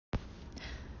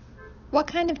What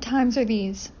Kind of Times Are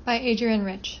These? By Adrienne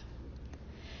Rich.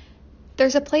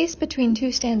 There's a place between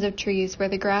two stands of trees where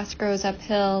the grass grows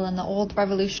uphill and the old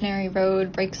revolutionary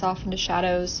road breaks off into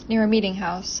shadows, near a meeting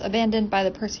house, abandoned by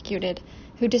the persecuted,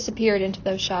 who disappeared into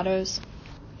those shadows.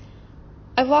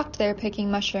 I've walked there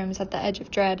picking mushrooms at the edge of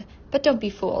dread, but don't be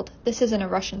fooled. This isn't a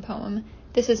Russian poem.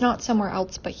 This is not somewhere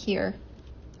else but here.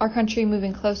 Our country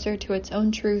moving closer to its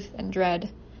own truth and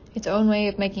dread, its own way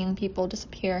of making people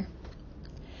disappear.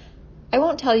 I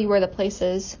won't tell you where the place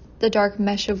is, the dark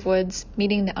mesh of woods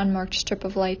meeting the unmarked strip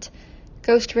of light,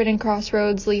 ghost-ridden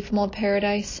crossroads, leaf-mold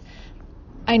paradise.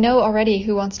 I know already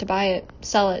who wants to buy it,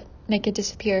 sell it, make it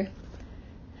disappear.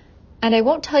 And I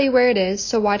won't tell you where it is,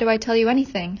 so why do I tell you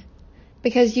anything?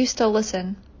 Because you still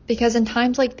listen. Because in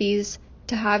times like these,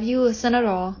 to have you listen at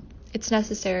all, it's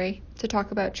necessary to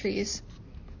talk about trees.